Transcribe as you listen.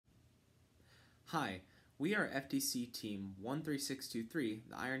Hi, we are FTC Team13623,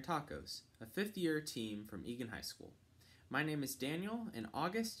 the Iron Tacos, a fifth-year team from Egan High School. My name is Daniel, and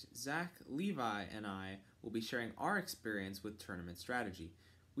August, Zach, Levi, and I will be sharing our experience with tournament strategy.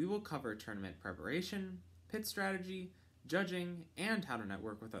 We will cover tournament preparation, pit strategy, judging, and how to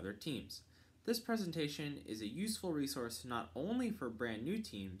network with other teams. This presentation is a useful resource not only for brand new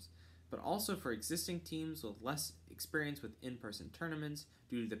teams, but also for existing teams with less experience with in-person tournaments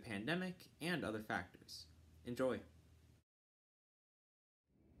due to the pandemic and other factors. Enjoy!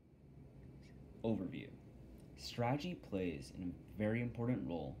 Overview. Strategy plays a very important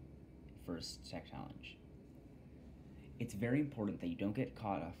role in First Tech Challenge. It's very important that you don't get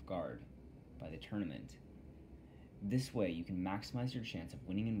caught off guard by the tournament. This way you can maximize your chance of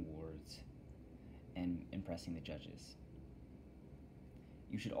winning in awards and impressing the judges.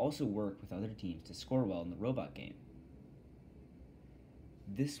 You should also work with other teams to score well in the robot game.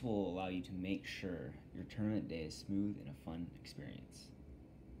 This will allow you to make sure your tournament day is smooth and a fun experience.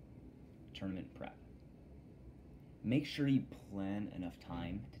 Tournament prep. Make sure you plan enough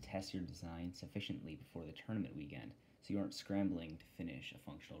time to test your design sufficiently before the tournament weekend so you aren't scrambling to finish a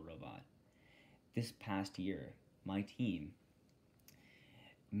functional robot. This past year, my team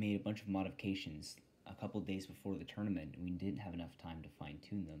made a bunch of modifications a couple days before the tournament, and we didn't have enough time to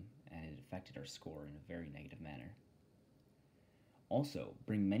fine-tune them, and it affected our score in a very negative manner. Also,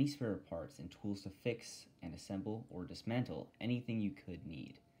 bring many spare parts and tools to fix and assemble or dismantle anything you could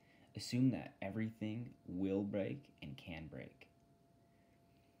need. Assume that everything will break and can break.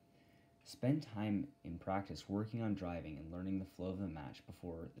 Spend time in practice working on driving and learning the flow of the match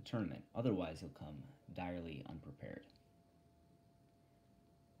before the tournament, otherwise you'll come direly unprepared.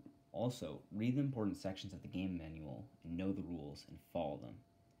 Also, read the important sections of the game manual and know the rules and follow them.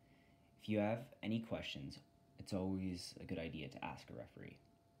 If you have any questions, it's always a good idea to ask a referee.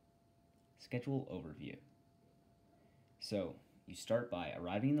 Schedule overview. So, you start by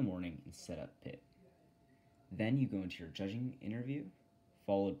arriving in the morning and set up pit. Then you go into your judging interview,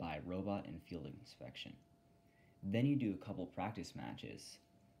 followed by robot and field inspection. Then you do a couple practice matches,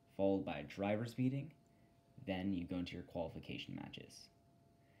 followed by a driver's meeting. Then you go into your qualification matches.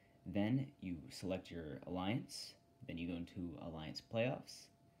 Then you select your alliance, then you go into alliance playoffs,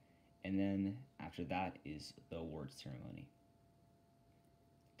 and then after that is the awards ceremony.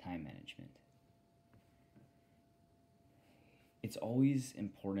 Time management. It's always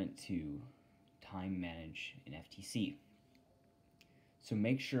important to time manage in FTC. So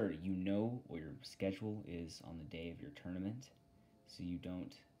make sure you know what your schedule is on the day of your tournament so you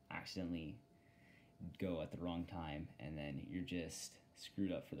don't accidentally go at the wrong time and then you're just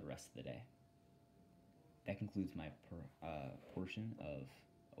screwed up for the rest of the day. That concludes my portion of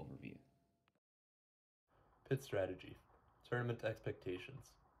overview. Pit strategy. Tournament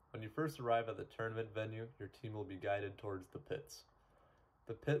expectations. When you first arrive at the tournament venue, your team will be guided towards the pits.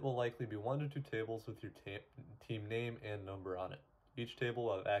 The pit will likely be 1 to 2 tables with your team name and number on it. Each table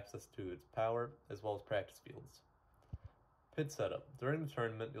will have access to its power as well as practice fields. Pit setup. During the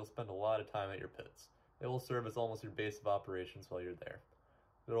tournament, you'll spend a lot of time at your pits. It will serve as almost your base of operations while you're there.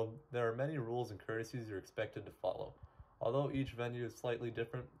 There are many rules and courtesies you're expected to follow. Although each venue is slightly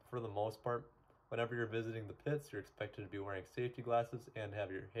different, for the most part, whenever you're visiting the pits, you're expected to be wearing safety glasses and have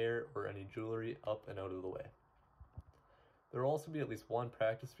your hair or any jewelry up and out of the way. There will also be at least one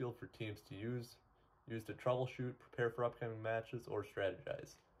practice field for teams to use to troubleshoot, prepare for upcoming matches, or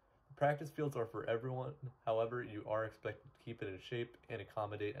strategize. The practice fields are for everyone, however, you are expected to keep it in shape and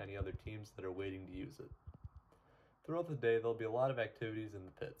accommodate any other teams that are waiting to use it. Throughout the day, there'll be a lot of activities in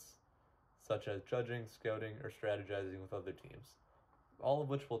the pits, such as judging, scouting, or strategizing with other teams, all of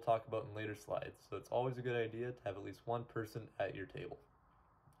which we'll talk about in later slides, so it's always a good idea to have at least one person at your table.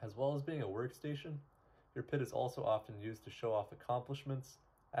 As well as being a workstation, your pit is also often used to show off accomplishments,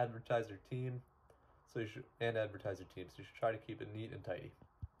 advertise your team, so you should try to keep it neat and tidy.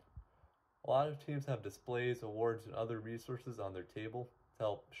 A lot of teams have displays, awards, and other resources on their table to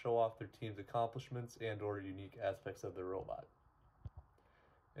help show off their team's accomplishments and/or unique aspects of their robot.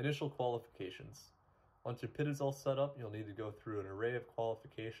 Initial qualifications. Once your pit is all set up, you'll need to go through an array of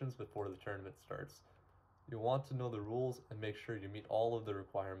qualifications before the tournament starts. You'll want to know the rules and make sure you meet all of the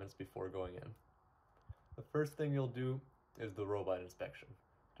requirements before going in. The first thing you'll do is the robot inspection.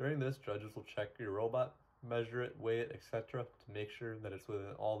 During this, judges will check your robot, measure it, weigh it, etc. to make sure that it's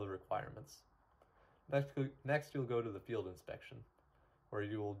within all the requirements. Next, you'll go to the field inspection, where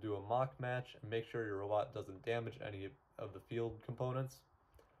you will do a mock match and make sure your robot doesn't damage any of the field components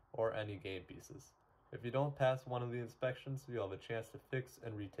or any game pieces. If you don't pass one of the inspections, you'll have a chance to fix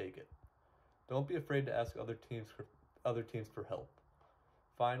and retake it. Don't be afraid to ask other teams for help.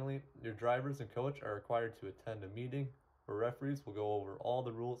 Finally, your drivers and coach are required to attend a meeting where referees will go over all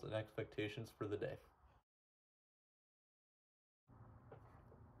the rules and expectations for the day.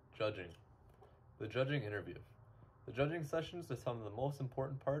 Judging. The judging interview. The judging sessions are some of the most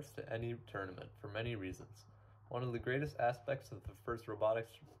important parts to any tournament for many reasons. One of the greatest aspects of the FIRST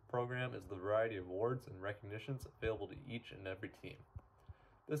Robotics program is the variety of awards and recognitions available to each and every team.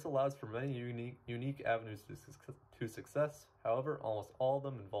 This allows for many unique avenues to success. However, almost all of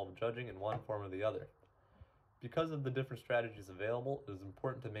them involve judging in one form or the other. Because of the different strategies available, it is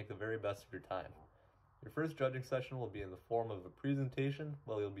important to make the very best of your time. Your first judging session will be in the form of a presentation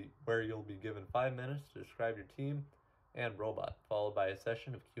where you'll be given 5 minutes to describe your team and robot, followed by a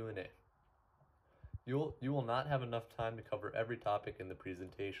session of Q&A. You will not have enough time to cover every topic in the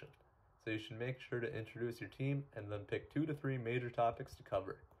presentation, so you should make sure to introduce your team and then pick 2 to 3 major topics to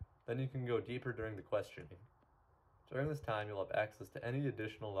cover. Then you can go deeper during the questioning. During this time, you'll have access to any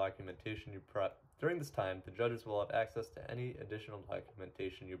additional documentation During this time, the judges will have access to any additional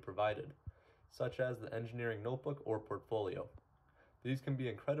documentation you provided, such as the engineering notebook or portfolio. These can be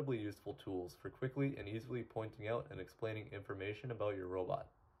incredibly useful tools for quickly and easily pointing out and explaining information about your robot.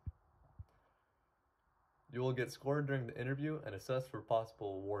 You will get scored during the interview and assessed for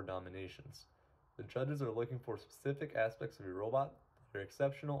possible award nominations. The judges are looking for specific aspects of your robot that are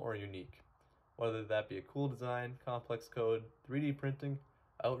exceptional or unique, whether that be a cool design, complex code, 3D printing,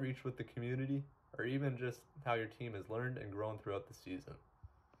 outreach with the community, or even just how your team has learned and grown throughout the season.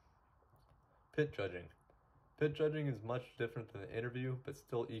 Pit judging. Pit judging is much different than the interview, but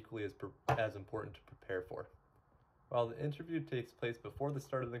still equally as important to prepare for. While the interview takes place before the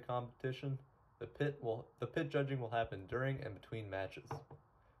start of the competition, the pit judging will happen during and between matches.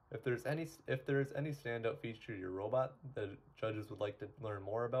 If there is any standout feature to your robot that judges would like to learn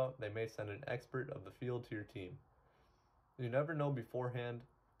more about, they may send an expert of the field to your team. You never know beforehand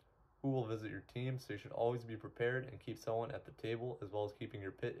who will visit your team, so you should always be prepared and keep someone at the table, as well as keeping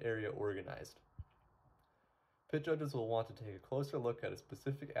your pit area organized. Pit judges will want to take a closer look at a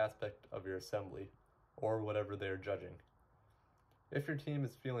specific aspect of your assembly, or whatever they are judging. If your team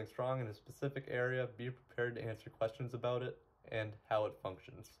is feeling strong in a specific area, be prepared to answer questions about it and how it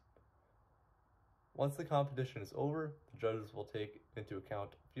functions. Once the competition is over, the judges will take into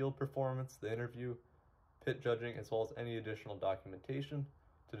account field performance, the interview, pit judging, as well as any additional documentation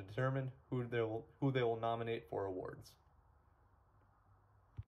to determine who they will nominate for awards.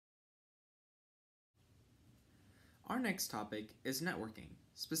 Our next topic is networking,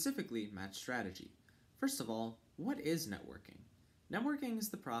 specifically match strategy. First of all, what is networking? Networking is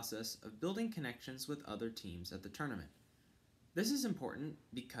the process of building connections with other teams at the tournament. This is important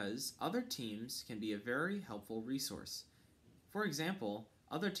because other teams can be a very helpful resource. For example,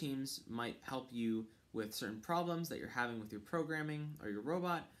 other teams might help you with certain problems that you're having with your programming or your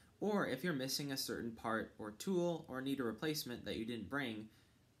robot, or if you're missing a certain part or tool or need a replacement that you didn't bring,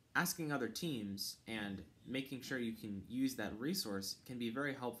 asking other teams and making sure you can use that resource can be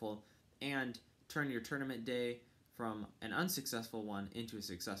very helpful and turn your tournament day from an unsuccessful one into a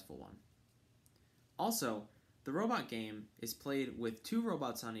successful one. Also, the robot game is played with 2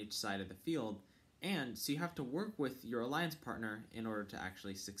 robots on each side of the field, and so you have to work with your alliance partner in order to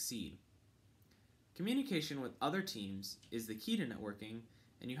actually succeed. Communication with other teams is the key to networking,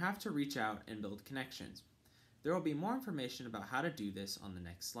 and you have to reach out and build connections. There will be more information about how to do this on the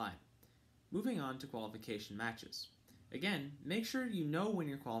next slide. Moving on to qualification matches. Again, make sure you know when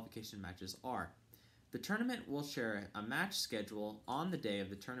your qualification matches are. The tournament will share a match schedule on the day of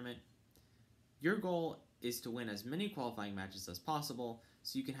the tournament. Your goal is to win as many qualifying matches as possible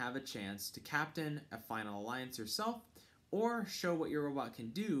so you can have a chance to captain a final alliance yourself or show what your robot can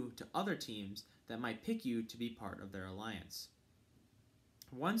do to other teams that might pick you to be part of their alliance.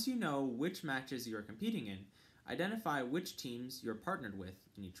 Once you know which matches you are competing in, identify which teams you're partnered with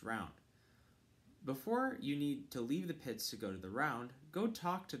in each round. Before you need to leave the pits to go to the round, go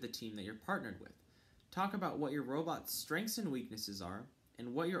talk to the team that you're partnered with. Talk about what your robot's strengths and weaknesses are,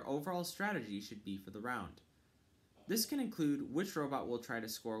 and what your overall strategy should be for the round. This can include which robot will try to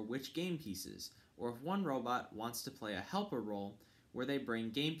score which game pieces, or if one robot wants to play a helper role where they bring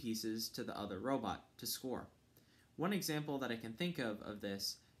game pieces to the other robot to score. One example that I can think of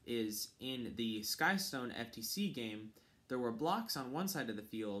this is in the Skystone FTC game. There were blocks on one side of the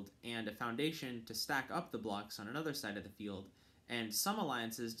field and a foundation to stack up the blocks on another side of the field, and some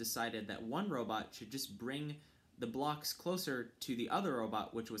alliances decided that one robot should just bring the blocks closer to the other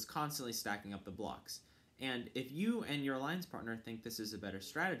robot, which was constantly stacking up the blocks. And if you and your alliance partner think this is a better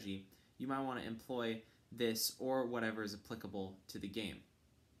strategy, you might want to employ this or whatever is applicable to the game.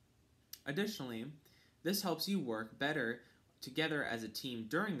 Additionally, this helps you work better together as a team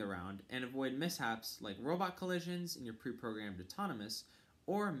during the round and avoid mishaps like robot collisions in your pre-programmed autonomous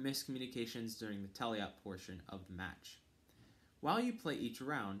or miscommunications during the teleop portion of the match. While you play each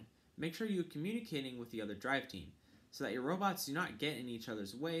round, make sure you are communicating with the other drive team so that your robots do not get in each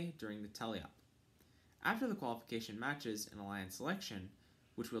other's way during the teleop. After the qualification matches and alliance selection,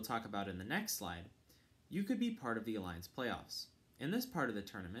 which we'll talk about in the next slide, you could be part of the alliance playoffs. In this part of the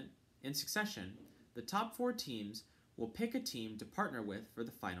tournament, in succession, the top 4 teams will pick a team to partner with for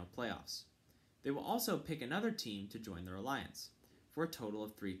the final playoffs. They will also pick another team to join their alliance, for a total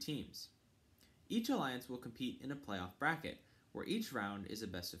of 3 teams. Each alliance will compete in a playoff bracket, where each round is a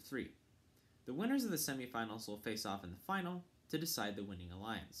best of 3. The winners of the semifinals will face off in the final to decide the winning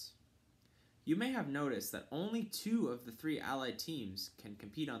alliance. You may have noticed that only 2 of the 3 allied teams can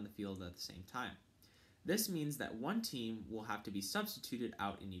compete on the field at the same time. This means that one team will have to be substituted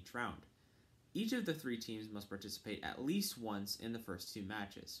out in each round. Each of the 3 teams must participate at least once in the first 2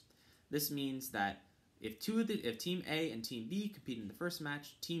 matches. This means that if Team A and Team B compete in the first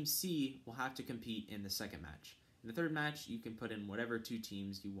match, Team C will have to compete in the second match. In the third match, you can put in whatever 2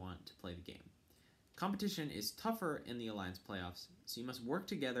 teams you want to play the game. Competition is tougher in the alliance playoffs, so you must work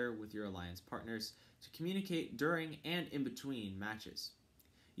together with your alliance partners to communicate during and in between matches.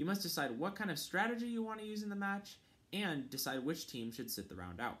 You must decide what kind of strategy you want to use in the match and decide which team should sit the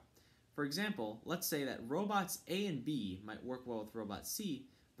round out. For example, let's say that robots A and B might work well with robot C,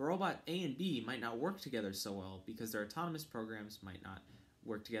 but robot A and B might not work together so well because their autonomous programs might not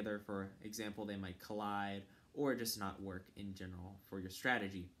work together. For example, they might collide or just not work in general for your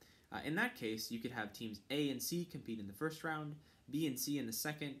strategy. In that case, you could have teams A and C compete in the first round, B and C in the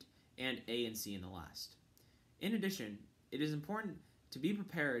second, and A and C in the last. In addition, it is important to be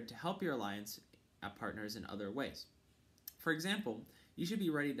prepared to help your alliance partners in other ways. For example, you should be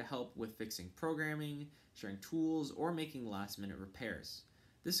ready to help with fixing programming, sharing tools, or making last-minute repairs.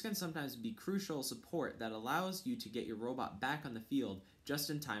 This can sometimes be crucial support that allows you to get your robot back on the field just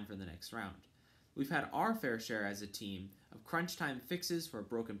in time for the next round. We've had our fair share as a team of crunch time fixes for a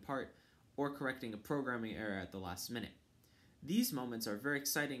broken part or correcting a programming error at the last minute. These moments are very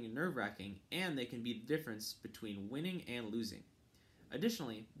exciting and nerve-wracking, and they can be the difference between winning and losing.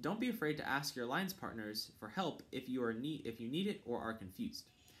 Additionally, don't be afraid to ask your alliance partners for help if you need it or are confused.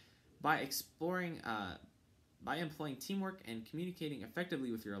 By employing teamwork and communicating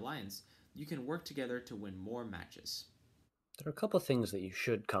effectively with your alliance, you can work together to win more matches. There are a couple of things that you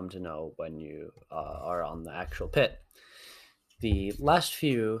should come to know when you are on the actual pit. The last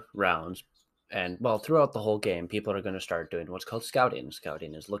few rounds, and well, throughout the whole game, people are going to start doing what's called scouting.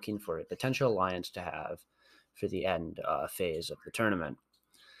 Scouting is looking for a potential alliance to have for the end phase of the tournament.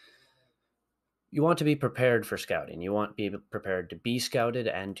 You want to be prepared for scouting. You want to be prepared to be scouted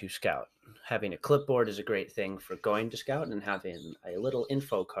and to scout. Having a clipboard is a great thing for going to scout, and having a little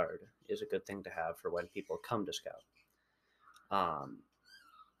info card is a good thing to have for when people come to scout.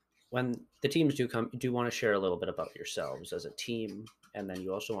 When the teams do come, you do want to share a little bit about yourselves as a team, and then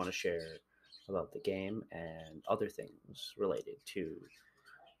you also want to share about the game and other things related to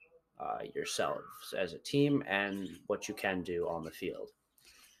yourselves as a team and what you can do on the field.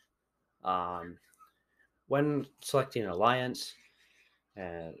 When selecting an alliance,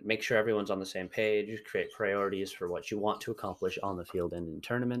 make sure everyone's on the same page, create priorities for what you want to accomplish on the field and in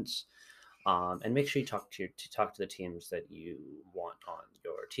tournaments. And make sure you talk to the teams that you want on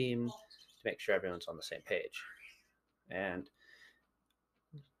your team to make sure everyone's on the same page. And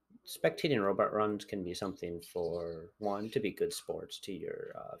spectating robot runs can be something for one, to be good sports to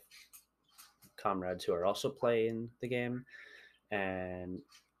your comrades who are also playing the game, and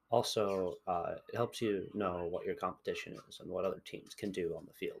also it helps you know what your competition is and what other teams can do on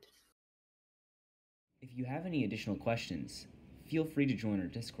the field. If you have any additional questions, feel free to join our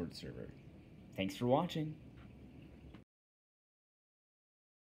Discord server. Thanks for watching.